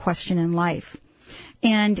larger question in life.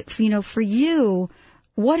 And, for you,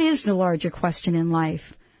 what is the larger question in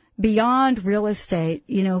life? Beyond real estate,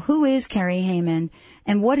 who is Carrie Haymond,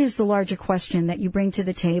 and what is the larger question that you bring to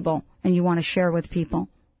the table and you want to share with people?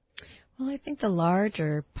 Well, I think the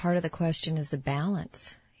larger part of the question is the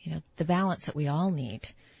balance, the balance that we all need.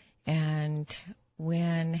 And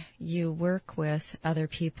when you work with other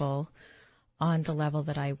people on the level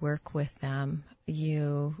that I work with them,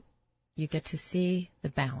 you get to see the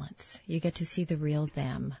balance. You get to see the real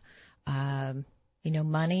them.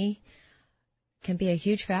 Money can be a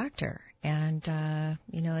huge factor. And,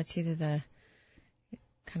 it's either the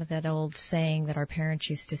kind of that old saying that our parents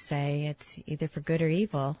used to say, it's either for good or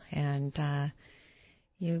evil. And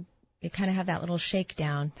you kind of have that little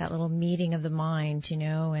shakedown, that little meeting of the mind,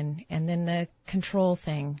 and then the control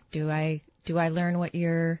thing. Do I learn what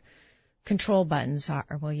your control buttons are?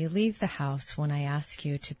 Or will you leave the house when I ask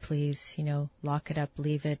you to please, lock it up,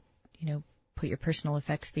 leave it, put your personal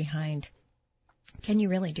effects behind? Can you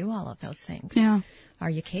really do all of those things? Yeah. Are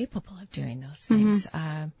you capable of doing those things?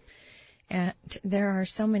 And there are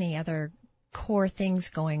so many other core things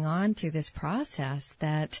going on through this process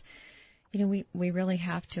that, we really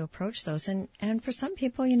have to approach those. And for some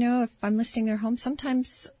people, if I'm listing their home,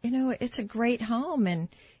 sometimes, it's a great home and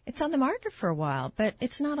it's on the market for a while, but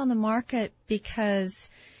it's not on the market because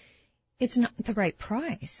it's not the right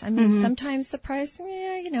price. I mean, sometimes the price,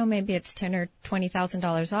 maybe it's $10,000 or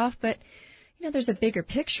 $20,000 off, but, there's a bigger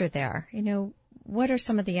picture there. What are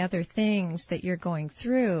some of the other things that you're going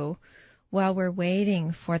through while we're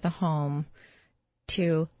waiting for the home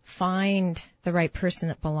to find the right person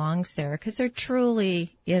that belongs there? Because there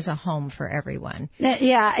truly is a home for everyone.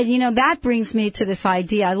 Yeah, that brings me to this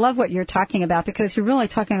idea. I love what you're talking about, because you're really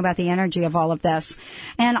talking about the energy of all of this.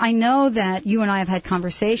 And I know that you and I have had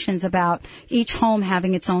conversations about each home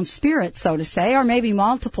having its own spirit, so to say, or maybe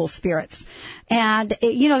multiple spirits. And,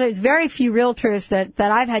 there's very few realtors that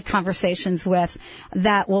I've had conversations with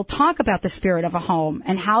that will talk about the spirit of a home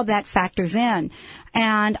and how that factors in.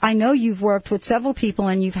 And I know you've worked with several people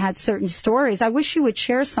and you've had certain stories. I wish you would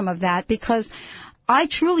share some of that, because I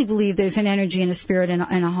truly believe there's an energy and a spirit in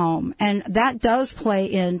a home. And that does play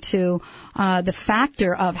into the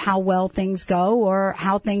factor of how well things go or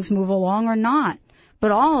how things move along or not.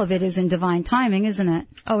 But all of it is in divine timing, isn't it?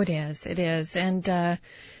 Oh, it is. It is. And,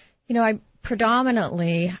 I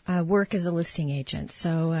predominantly work as a listing agent.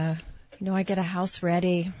 So, I get a house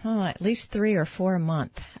ready, at least 3 or 4 a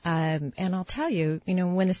month. And I'll tell you,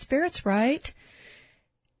 when the spirit's right,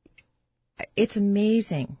 it's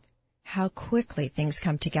amazing how quickly things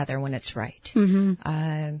come together when it's right.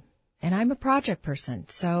 Mm-hmm. And I'm a project person,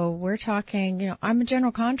 so we're talking, I'm a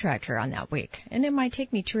general contractor on that week. And it might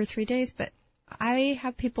take me 2 or 3 days, but I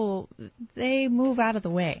have people, they move out of the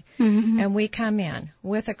way. Mm-hmm. And we come in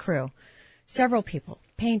with a crew, several people,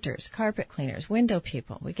 painters, carpet cleaners, window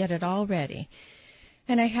people. We get it all ready.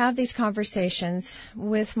 And I have these conversations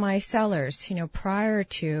with my sellers, prior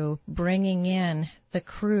to bringing in the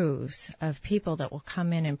crews of people that will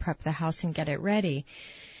come in and prep the house and get it ready.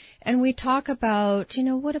 And we talk about,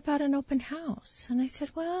 what about an open house? And I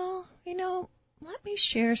said, well, let me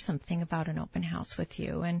share something about an open house with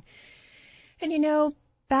you. And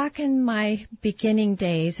back in my beginning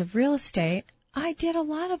days of real estate, I did a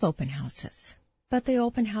lot of open houses, but the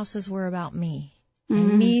open houses were about me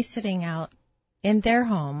and me sitting out in their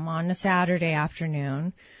home on a Saturday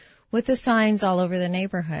afternoon with the signs all over the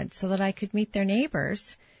neighborhood so that I could meet their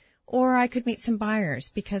neighbors or I could meet some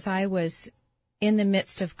buyers because I was in the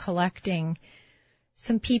midst of collecting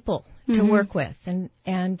some people to work with. And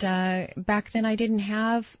back then I didn't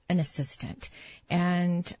have an assistant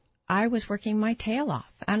and I was working my tail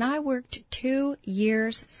off and I worked 2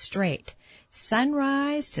 years straight,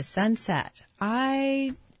 sunrise to sunset.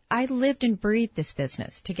 I lived and breathed this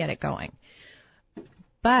business to get it going.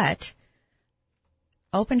 But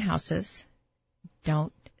open houses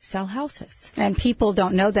don't sell houses. And people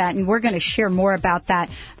don't know that, and we're going to share more about that.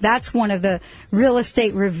 That's one of the real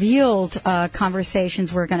estate revealed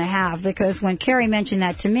conversations we're going to have, because when Carrie mentioned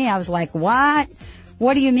that to me, I was like, what?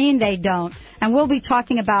 What do you mean they don't? And we'll be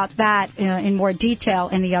talking about that in more detail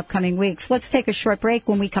in the upcoming weeks. Let's take a short break.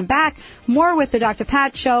 When we come back, more with the Dr.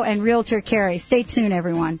 Pat Show and Realtor Carrie. Stay tuned,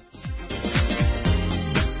 everyone.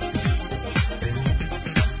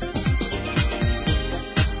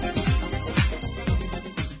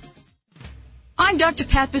 I'm Dr.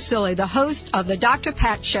 Pat Basile, the host of the Dr.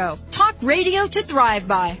 Pat Show. Talk radio to thrive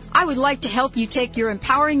by. I would like to help you take your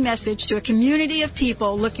empowering message to a community of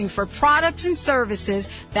people looking for products and services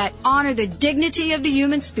that honor the dignity of the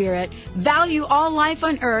human spirit, value all life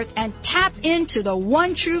on earth, and tap into the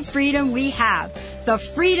one true freedom we have, the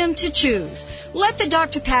freedom to choose. Let the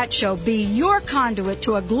Dr. Pat Show be your conduit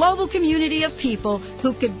to a global community of people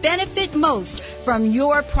who could benefit most from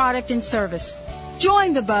your product and service.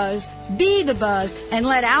 Join the buzz, be the buzz, and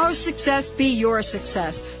let our success be your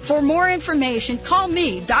success. For more information, call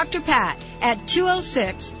me, Dr. Pat, at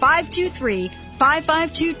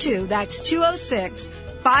 206-523-5522. That's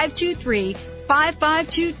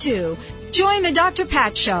 206-523-5522. Join the Dr.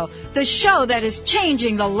 Pat Show, the show that is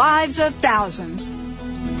changing the lives of thousands.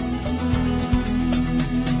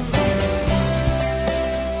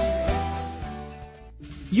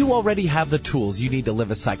 You already have the tools you need to live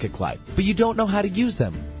a psychic life, but you don't know how to use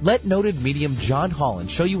them. Let noted medium John Holland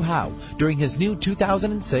show you how during his new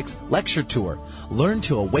 2006 lecture tour. Learn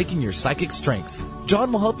to awaken your psychic strengths.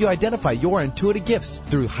 John will help you identify your intuitive gifts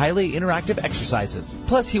through highly interactive exercises.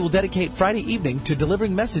 Plus, he will dedicate Friday evening to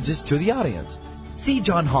delivering messages to the audience. See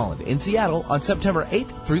John Holland in Seattle on September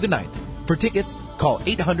 8th through the 9th. For tickets, call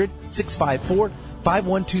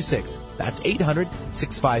 800-654-5126. That's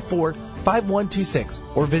 800-654-5126. 5126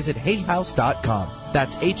 or visit hayhouse.com.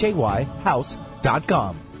 That's HAY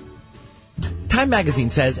house.com. Time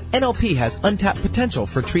Magazine says NLP has untapped potential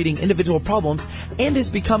for treating individual problems and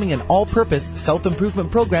is becoming an all-purpose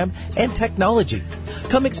self-improvement program and technology.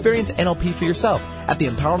 Come experience NLP for yourself at the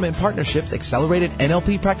Empowerment Partnership's Accelerated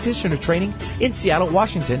NLP Practitioner Training in Seattle,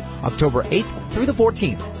 Washington, October 8th through the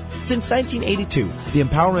 14th. Since 1982, the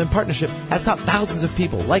Empowerment Partnership has taught thousands of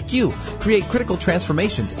people like you create critical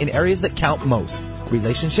transformations in areas that count most: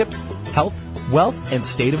 relationships, health, wealth, and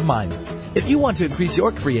state of mind. If you want to increase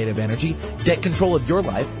your creative energy, get control of your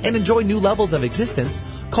life, and enjoy new levels of existence,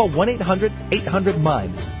 call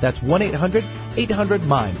 1-800-800-MIND. That's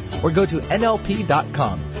 1-800-800-MIND. Or go to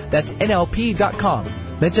NLP.com. That's NLP.com.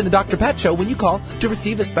 Mention the Dr. Pat Show when you call to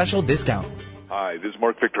receive a special discount. Hi, this is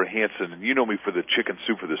Mark Victor Hansen, and you know me for the chicken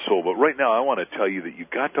soup for the soul, but right now I want to tell you that you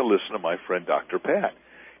got to listen to my friend Dr. Pat.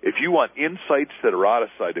 If you want insights that are out of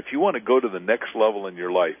sight, if you want to go to the next level in your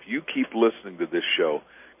life, you keep listening to this show,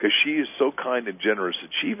 because she is so kind and generous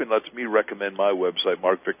that she even lets me recommend my website,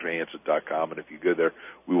 markvictorhansen.com, and if you go there,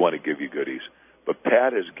 we want to give you goodies. But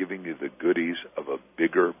Pat is giving you the goodies of a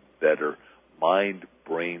bigger, better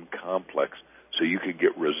mind-brain complex, so you can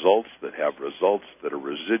get results that have results that are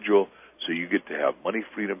residual, so you get to have money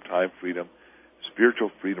freedom, time freedom,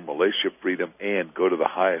 spiritual freedom, relationship freedom, and go to the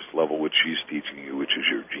highest level, which she's teaching you, which is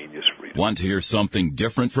your genius freedom. Want to hear something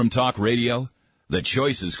different from talk radio? The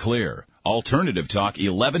choice is clear. Alternative Talk,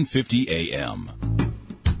 1150 a.m.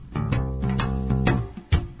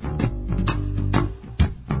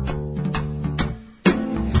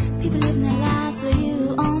 People living their lives for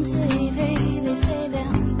you on TV. They say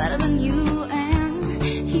they're better than you, and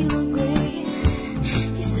he will agree.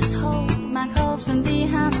 He says, hold my calls from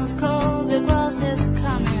behind those cold red walls. Says,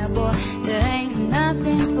 come here, boy, there ain't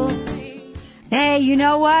nothing for free. Hey, you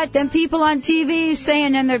know what? Them people on TV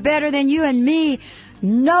saying them they're better than you and me.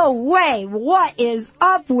 No way. What is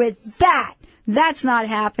up with that? That's not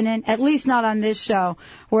happening, at least not on this show.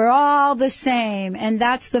 We're all the same, and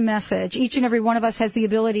that's the message. Each and every one of us has the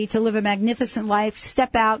ability to live a magnificent life,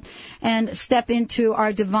 step out, and step into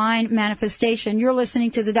our divine manifestation. You're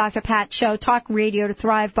listening to the Dr. Pat Show, talk radio to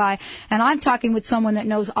thrive by, and I'm talking with someone that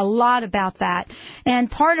knows a lot about that. And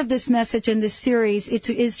part of this message in this series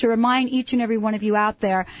is to remind each and every one of you out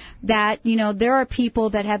there that, you know, there are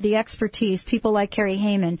people that have the expertise, people like Carrie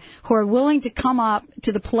Haymond, who are willing to come up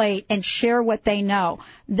to the plate and share what they know.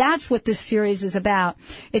 That's what this series is about.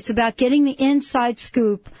 It's about getting the inside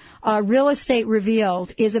scoop. Real Estate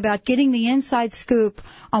Revealed is about getting the inside scoop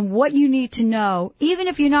on what you need to know, even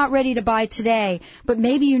if you're not ready to buy today, but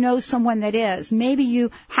maybe you know someone that is. Maybe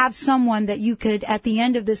you have someone that you could, at the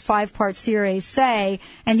end of this 5-part series, say,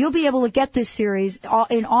 and you'll be able to get this series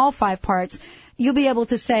in all 5 parts. You'll be able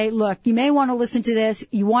to say, look, you may want to listen to this.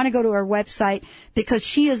 You want to go to her website, because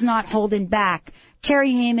she is not holding back.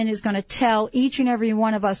 Carrie Haymond is going to tell each and every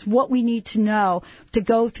one of us what we need to know to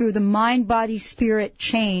go through the mind, body, spirit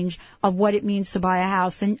change of what it means to buy a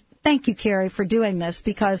house. And thank you, Carrie, for doing this,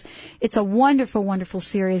 because it's a wonderful, wonderful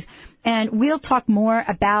series. And we'll talk more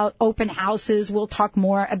about open houses. We'll talk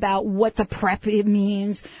more about what the prep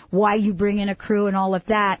means, why you bring in a crew and all of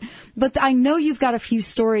that. But I know you've got a few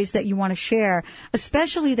stories that you want to share,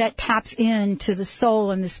 especially that taps into the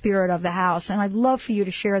soul and the spirit of the house. And I'd love for you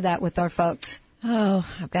to share that with our folks. Oh,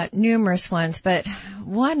 I've got numerous ones, but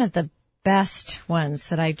one of the best ones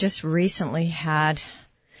that I just recently had,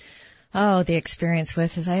 the experience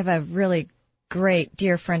with is I have a really great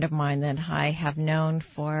dear friend of mine that I have known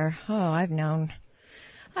for, I've known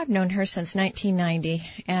her since 1990,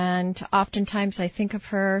 and oftentimes I think of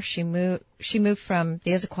her. She moved from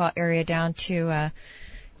the Issaquah area down to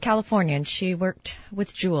California, and she worked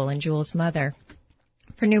with Jewel and Jewel's mother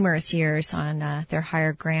for numerous years on their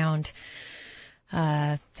higher ground.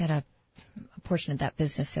 Had a portion of that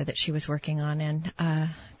business there that she was working on, and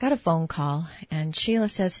got a phone call, and Sheila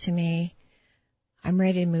says to me, I'm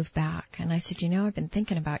ready to move back. And I said, I've been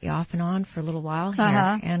thinking about you off and on for a little while here.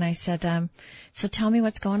 Uh-huh. And I said, so tell me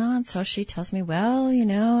what's going on. So she tells me, well,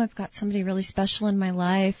 I've got somebody really special in my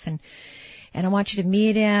life, and I want you to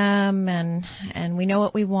meet him, and we know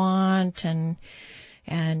what we want, and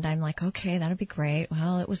I'm like, okay, that'll be great.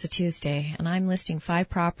 Well, it was a Tuesday, and I'm listing 5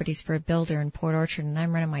 properties for a builder in Port Orchard, and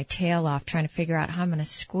I'm running my tail off trying to figure out how I'm going to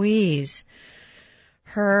squeeze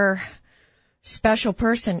her special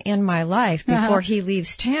person in my life before he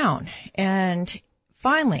leaves town. And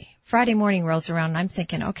finally, Friday morning rolls around, and I'm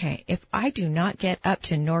thinking, okay, if I do not get up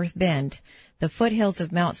to North Bend, the foothills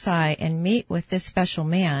of Mount Si, and meet with this special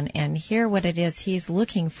man and hear what it is he's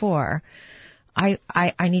looking for, I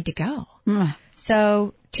need to go.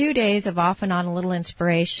 So 2 days of off and on a little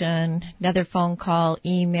inspiration, another phone call,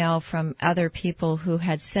 email from other people who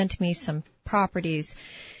had sent me some properties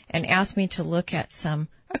and asked me to look at some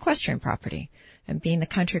equestrian property. And being the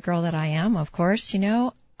country girl that I am, of course,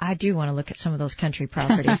 I do want to look at some of those country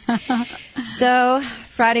properties. So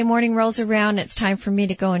Friday morning rolls around. It's time for me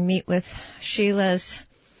to go and meet with Sheila's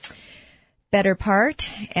better part.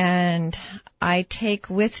 And I take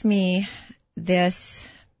with me this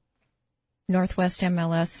Northwest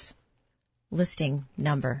MLS listing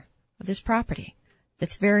number of this property.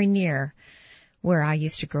 It's very near where I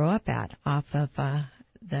used to grow up at, off of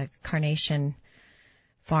the Carnation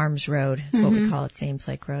Farms Road, is what we call it, Ames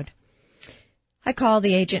Lake Road. I call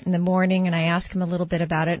the agent in the morning, and I ask him a little bit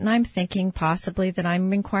about it, and I'm thinking possibly that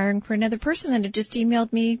I'm inquiring for another person that had just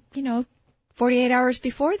emailed me, 48 hours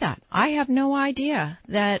before that. I have no idea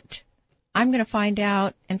that I'm going to find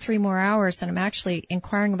out in 3 more hours that I'm actually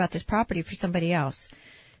inquiring about this property for somebody else.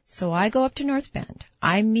 So I go up to North Bend.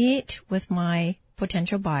 I meet with my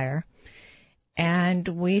potential buyer, and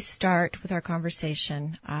we start with our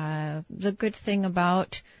conversation. The good thing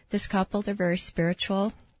about this couple, they're very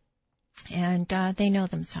spiritual, and they know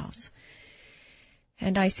themselves.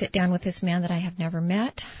 And I sit down with this man that I have never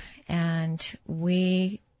met, and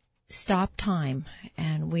we stop time,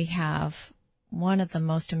 and we have one of the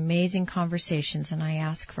most amazing conversations, and I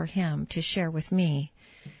ask for him to share with me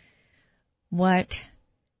what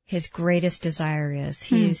his greatest desire is.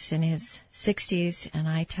 He's in his 60s, and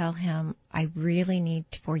I tell him, I really need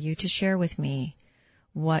for you to share with me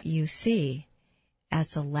what you see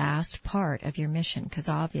as the last part of your mission, because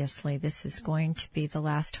obviously this is going to be the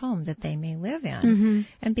last home that they may live in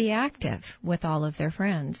and be active with all of their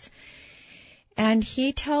friends. And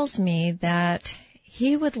he tells me that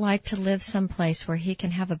he would like to live someplace where he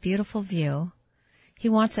can have a beautiful view. He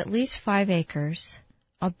wants at least 5 acres,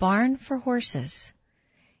 a barn for horses,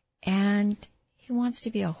 and he wants to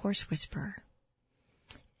be a horse whisperer.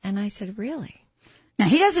 And I said, really? Now,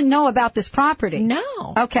 he doesn't know about this property.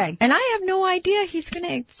 No. Okay. And I have no idea he's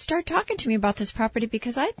going to start talking to me about this property,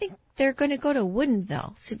 because I think they're going to go to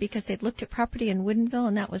Windemere. See, because they'd looked at property in Windemere,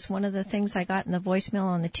 and that was one of the things I got in the voicemail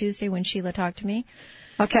on the Tuesday when Sheila talked to me.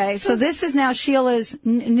 Okay, so this is now Sheila's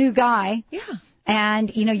new guy. Yeah.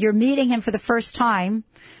 And, you know, you're meeting him for the first time.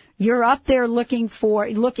 You're up there looking for,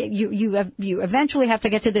 you eventually have to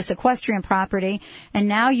get to this equestrian property, and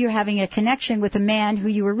now you're having a connection with a man who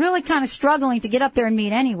you were really kind of struggling to get up there and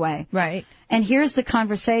meet anyway. Right. And here's the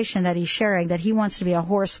conversation that he's sharing, that he wants to be a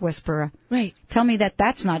horse whisperer. Right. Tell me that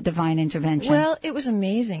that's not divine intervention. Well, it was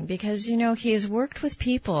amazing because, you know, he has worked with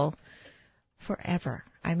people forever.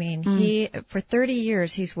 I mean, for 30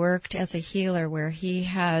 years, he's worked as a healer where he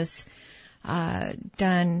has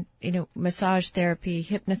done, you know, massage therapy,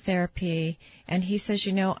 hypnotherapy, and he says,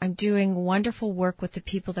 you know, I'm doing wonderful work with the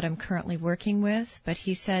people that I'm currently working with, but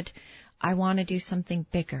he said, I want to do something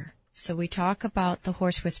bigger. So we talk about the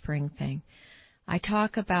horse whispering thing. I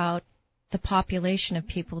talk about the population of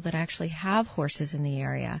people that actually have horses in the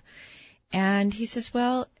area. And he says,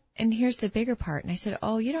 well, and here's the bigger part. And I said,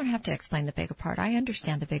 oh, you don't have to explain the bigger part. I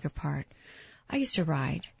understand the bigger part. I used to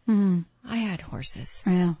ride. I had horses.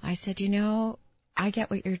 Yeah. I said, you know, I get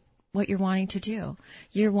what you're wanting to do.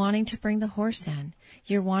 You're wanting to bring the horse in.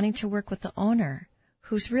 You're wanting to work with the owner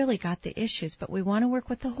who's really got the issues, but we want to work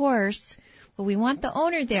with the horse. But we want the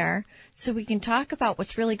owner there so we can talk about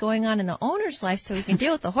what's really going on in the owner's life so we can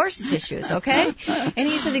deal with the horse's issues, okay? And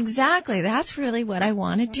he said, exactly, that's really what I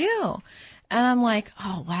want to do. And I'm like,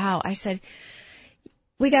 oh, wow. I said,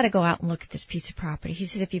 we got to go out and look at this piece of property. He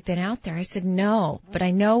said, have you been out there? I said, no, but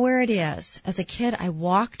I know where it is. As a kid, I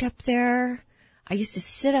walked up there. I used to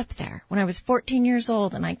sit up there when I was 14 years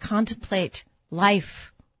old, and I contemplate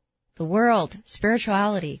life, the world,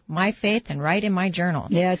 spirituality, my faith, and write in my journal.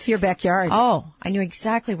 Yeah, it's your backyard. Oh, I knew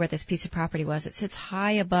exactly where this piece of property was. It sits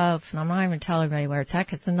high above, and I'm not even telling everybody where it's at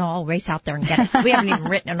because then they'll all race out there and get it. We haven't even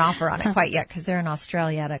written an offer on it quite yet because they're in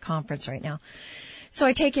Australia at a conference right now. So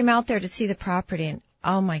I take him out there to see the property, and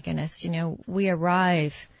oh my goodness, you know, we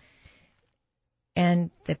arrive, and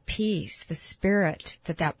the peace, the spirit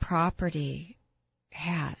that that property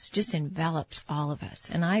has just envelops all of us.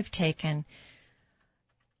 And I've taken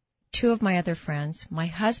 2 of my other friends. My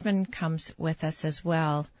husband comes with us as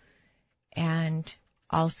well, and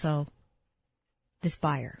also this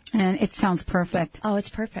buyer. And it sounds perfect. Oh, it's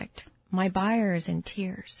perfect. My buyer is in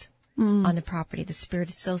tears on the property. The spirit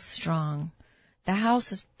is so strong. The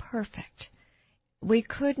house is perfect. We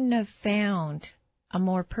couldn't have found a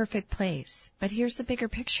more perfect place. But here's the bigger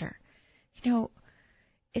picture. You know,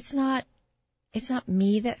 it's not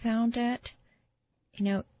me that found it. You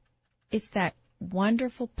know, it's that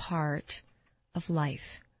wonderful part of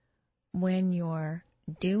life when you're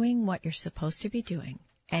doing what you're supposed to be doing,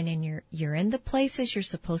 and you're in the places you're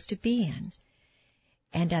supposed to be in,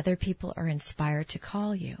 and other people are inspired to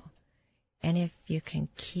call you. And if you can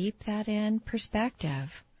keep that in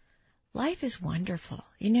perspective, life is wonderful.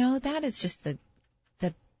 You know, that is just the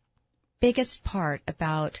biggest part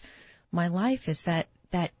about my life is that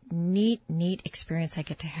neat experience I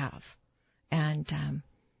get to have.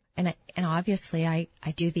 And obviously I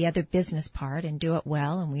do the other business part and do it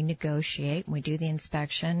well, and we negotiate and we do the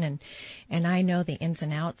inspection, and I know the ins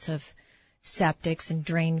and outs of septics and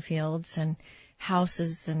drain fields and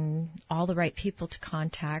houses and all the right people to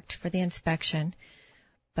contact for the inspection.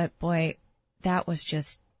 But boy, that was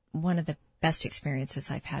just one of the best experiences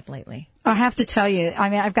I've had lately. I have to tell you, I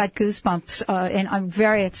mean, I've got goosebumps, and I'm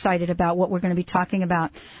very excited about what we're going to be talking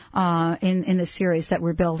about in the series that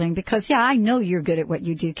we're building. Because, yeah, I know you're good at what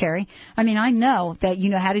you do, Carrie. I mean, I know that you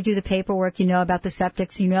know how to do the paperwork, you know about the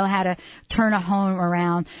septics, you know how to turn a home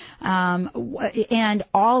around, and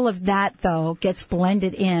all of that, though, gets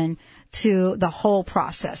blended in to the whole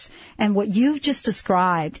process. And what you've just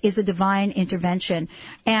described is a divine intervention.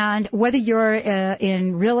 And whether you're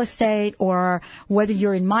in real estate, or whether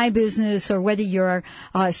you're in my business, or whether you're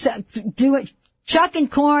chucking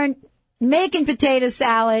corn making potato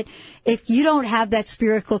salad. If you don't have that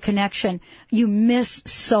spiritual connection, you miss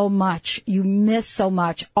so much. You miss so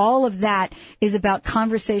much. All of that is about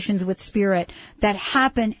conversations with spirit that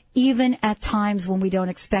happen even at times when we don't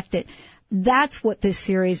expect it. That's what this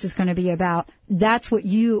series is going to be about. That's what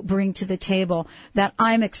you bring to the table that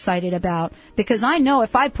I'm excited about. Because I know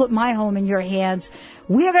if I put my home in your hands,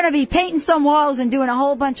 we're going to be painting some walls and doing a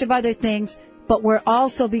whole bunch of other things, but we're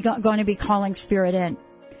also going to be calling spirit in.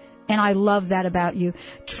 And I love that about you.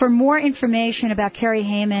 For more information about Carrie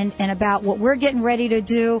Haymond and about what we're getting ready to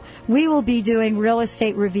do, we will be doing Real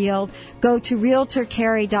Estate Revealed. Go to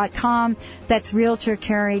RealtorCarrie.com. That's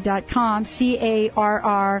RealtorCarrie.com,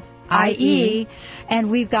 CARRIE. And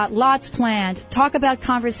we've got lots planned. Talk about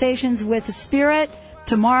conversations with the spirit.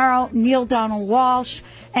 Tomorrow, Neil Donald Walsh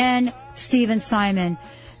and Stephen Simon.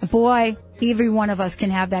 Boy, every one of us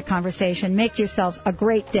can have that conversation. Make yourselves a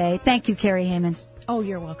great day. Thank you, Carrie Haymond. Oh,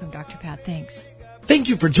 you're welcome, Dr. Pat. Thanks. Thank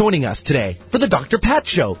you for joining us today for the Dr. Pat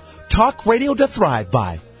Show, talk radio to thrive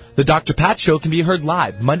by. The Dr. Pat Show can be heard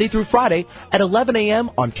live Monday through Friday at 11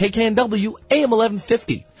 a.m. on KKNW AM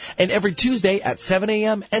 1150 and every Tuesday at 7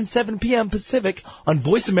 a.m. and 7 p.m. Pacific on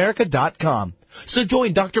VoiceAmerica.com. So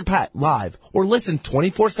join Dr. Pat live or listen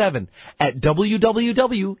 24/7 at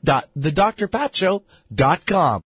www.thedrpatshow.com.